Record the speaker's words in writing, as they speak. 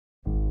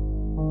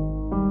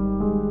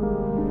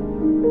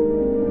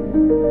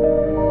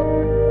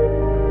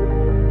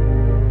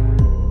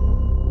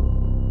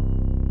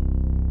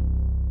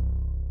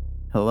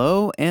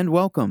and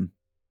welcome.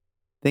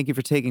 Thank you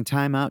for taking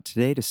time out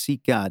today to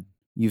seek God.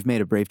 You've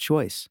made a brave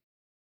choice.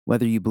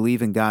 Whether you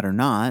believe in God or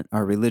not,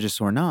 are religious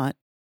or not,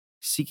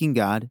 seeking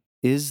God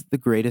is the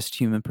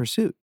greatest human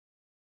pursuit.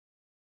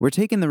 We're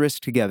taking the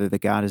risk together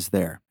that God is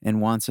there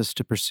and wants us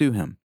to pursue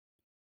Him.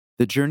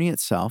 The journey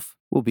itself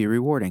will be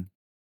rewarding.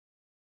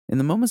 In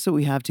the moments that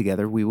we have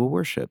together, we will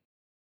worship.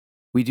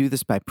 We do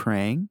this by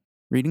praying,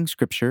 reading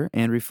scripture,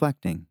 and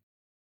reflecting.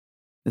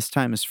 This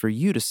time is for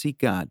you to seek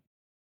God.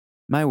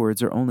 My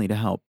words are only to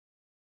help.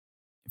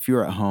 If you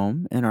are at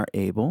home and are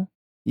able,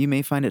 you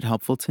may find it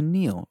helpful to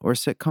kneel or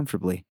sit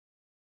comfortably.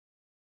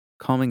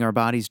 Calming our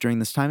bodies during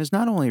this time is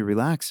not only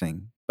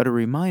relaxing, but a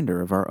reminder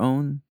of our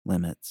own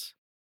limits,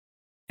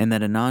 and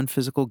that a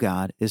non-physical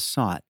God is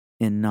sought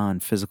in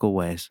non-physical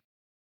ways.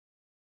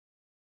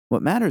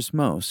 What matters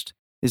most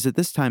is that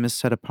this time is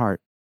set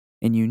apart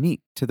and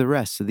unique to the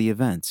rest of the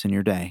events in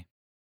your day.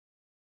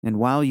 And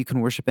while you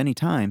can worship any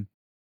time,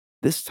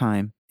 this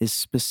time is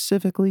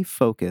specifically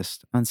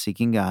focused on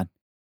seeking God.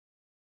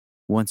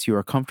 Once you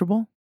are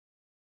comfortable,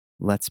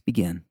 let's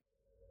begin.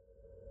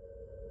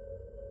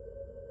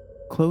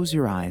 Close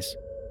your eyes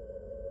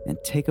and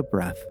take a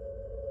breath.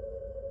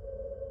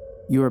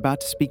 You are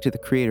about to speak to the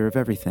Creator of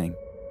everything.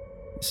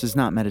 This is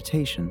not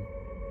meditation,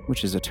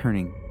 which is a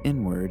turning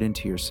inward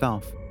into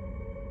yourself.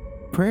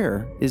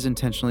 Prayer is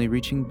intentionally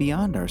reaching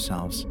beyond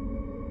ourselves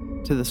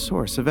to the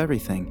source of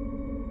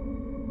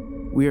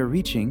everything. We are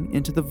reaching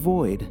into the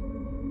void,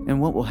 and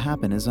what will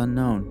happen is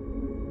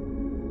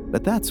unknown.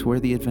 But that's where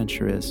the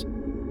adventure is.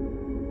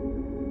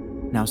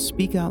 Now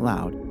speak out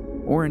loud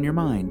or in your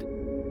mind.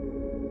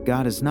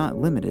 God is not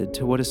limited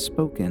to what is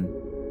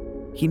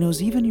spoken. He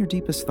knows even your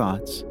deepest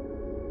thoughts.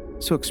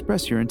 So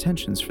express your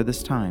intentions for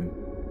this time.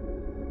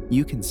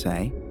 You can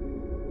say,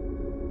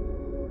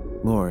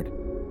 Lord,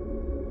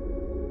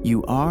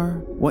 you are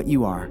what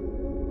you are.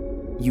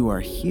 You are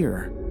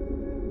here,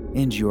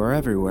 and you are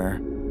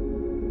everywhere.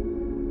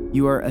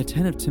 You are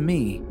attentive to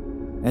me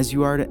as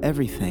you are to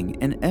everything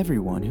and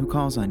everyone who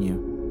calls on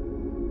you.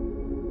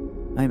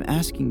 I am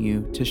asking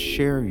you to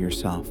share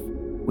yourself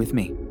with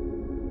me,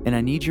 and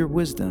I need your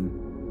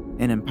wisdom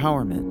and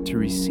empowerment to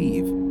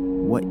receive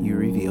what you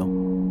reveal.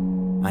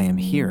 I am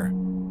here,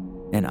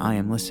 and I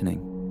am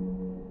listening.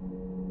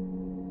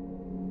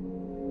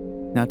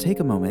 Now take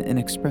a moment and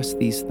express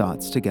these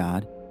thoughts to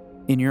God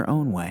in your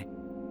own way.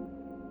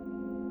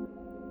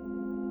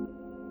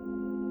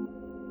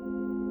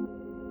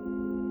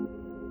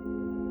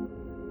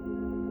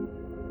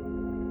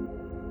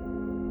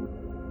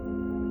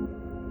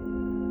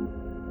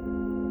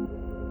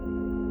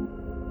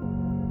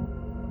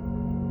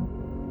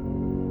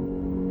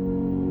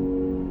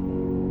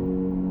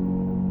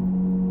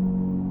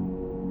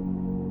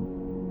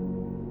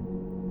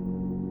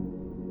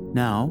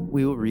 Now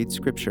we will read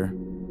Scripture.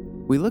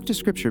 We look to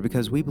Scripture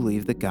because we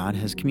believe that God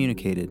has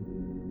communicated.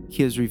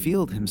 He has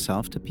revealed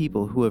Himself to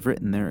people who have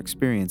written their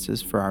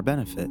experiences for our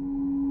benefit.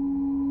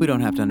 We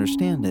don't have to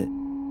understand it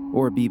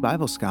or be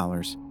Bible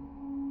scholars.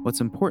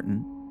 What's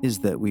important is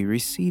that we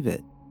receive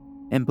it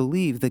and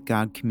believe that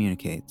God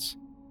communicates.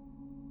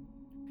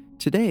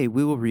 Today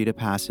we will read a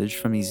passage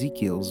from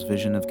Ezekiel's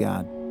vision of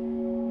God.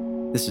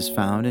 This is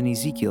found in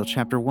Ezekiel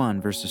chapter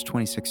 1, verses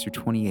 26 through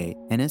 28,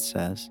 and it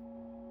says,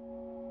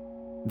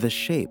 The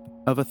shape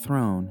of a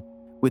throne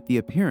with the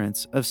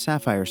appearance of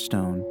sapphire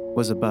stone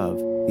was above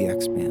the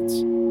expanse.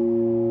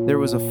 There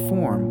was a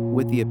form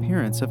with the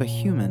appearance of a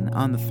human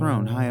on the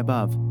throne high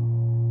above.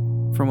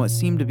 From what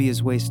seemed to be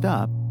his waist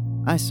up,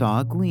 I saw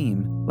a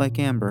gleam like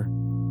amber,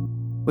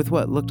 with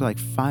what looked like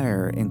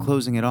fire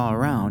enclosing it all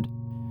around.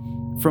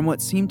 From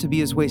what seemed to be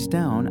his waist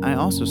down, I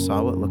also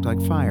saw what looked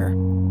like fire.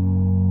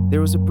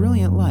 There was a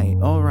brilliant light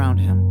all around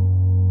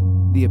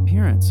him. The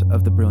appearance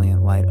of the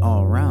brilliant light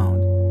all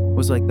around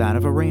was like that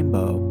of a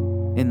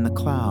rainbow in the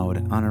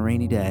cloud on a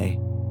rainy day.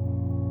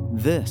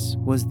 This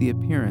was the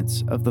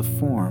appearance of the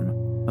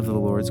form of the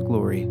Lord's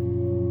glory.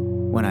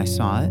 When I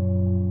saw it,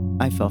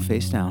 I fell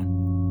face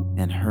down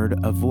and heard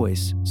a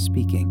voice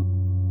speaking.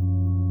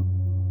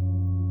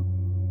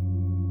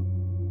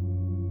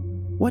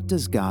 What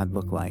does God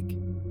look like?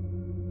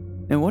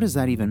 And what does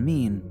that even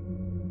mean?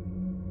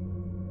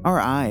 Our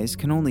eyes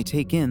can only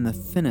take in the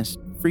thinnest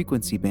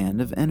frequency band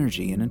of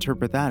energy and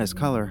interpret that as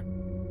color.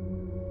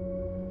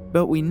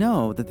 But we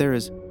know that there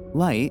is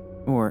light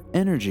or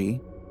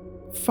energy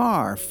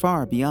far,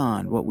 far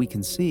beyond what we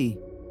can see.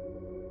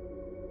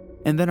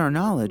 And then our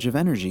knowledge of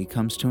energy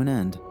comes to an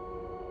end.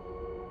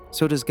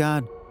 So does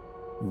God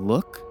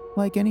look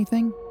like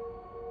anything?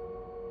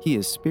 He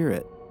is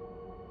spirit.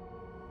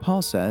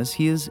 Paul says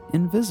he is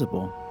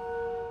invisible.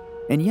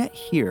 And yet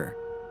here,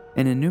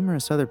 and in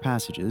numerous other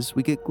passages,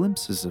 we get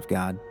glimpses of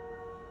God.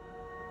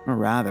 Or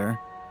rather,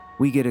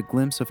 we get a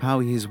glimpse of how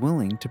he is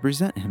willing to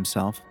present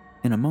himself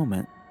in a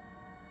moment.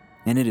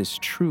 And it is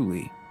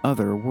truly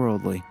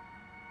otherworldly.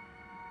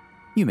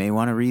 You may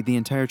want to read the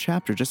entire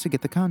chapter just to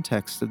get the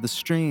context of the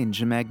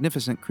strange and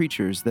magnificent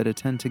creatures that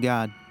attend to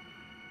God.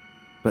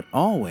 But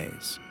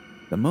always,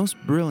 the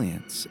most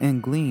brilliance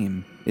and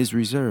gleam is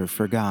reserved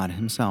for God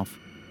Himself.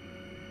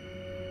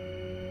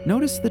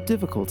 Notice the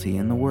difficulty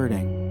in the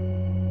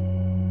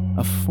wording.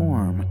 A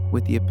form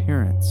with the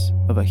appearance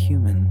of a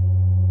human.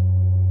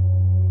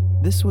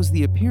 This was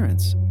the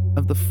appearance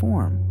of the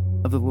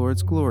form of the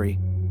Lord's glory.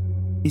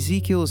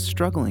 Ezekiel is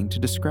struggling to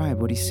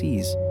describe what he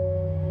sees.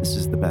 This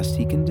is the best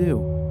he can do.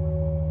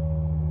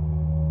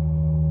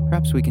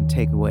 Perhaps we can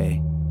take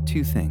away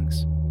two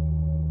things.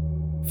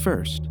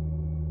 First,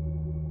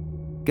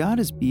 God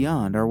is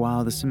beyond our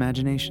wildest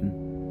imagination.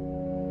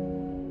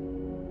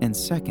 And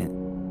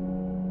second,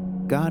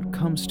 God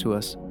comes to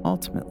us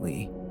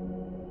ultimately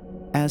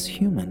as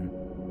human.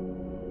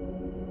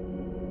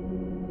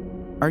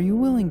 Are you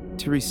willing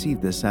to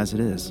receive this as it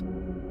is?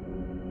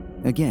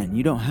 Again,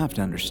 you don't have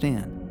to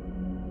understand.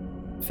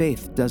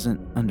 Faith doesn't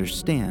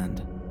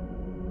understand.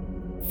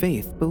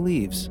 Faith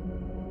believes.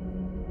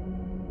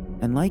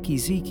 And like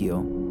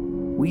Ezekiel,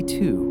 we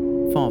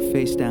too fall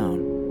face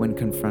down when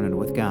confronted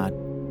with God.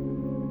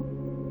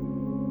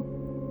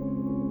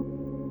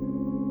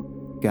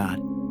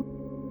 God,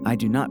 I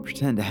do not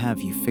pretend to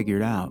have you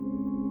figured out,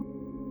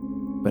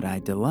 but I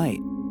delight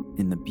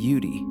in the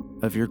beauty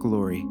of your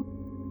glory.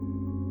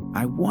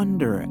 I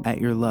wonder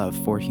at your love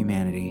for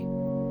humanity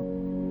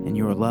and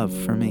your love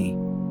for me.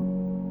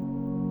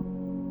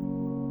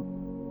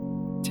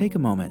 Take a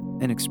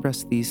moment and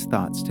express these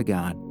thoughts to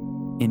God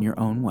in your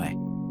own way.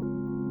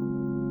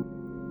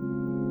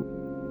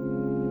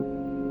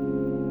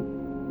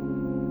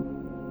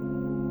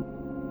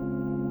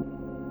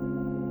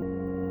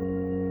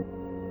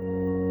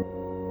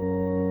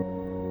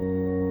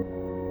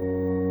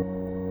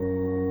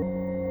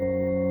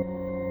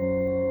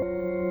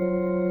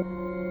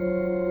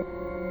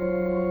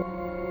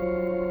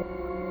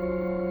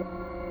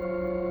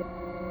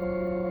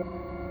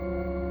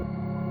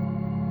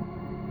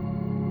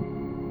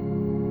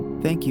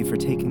 Thank you for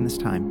taking this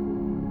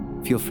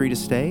time. Feel free to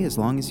stay as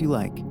long as you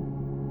like.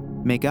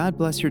 May God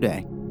bless your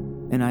day,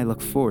 and I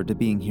look forward to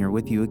being here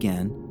with you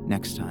again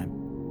next time.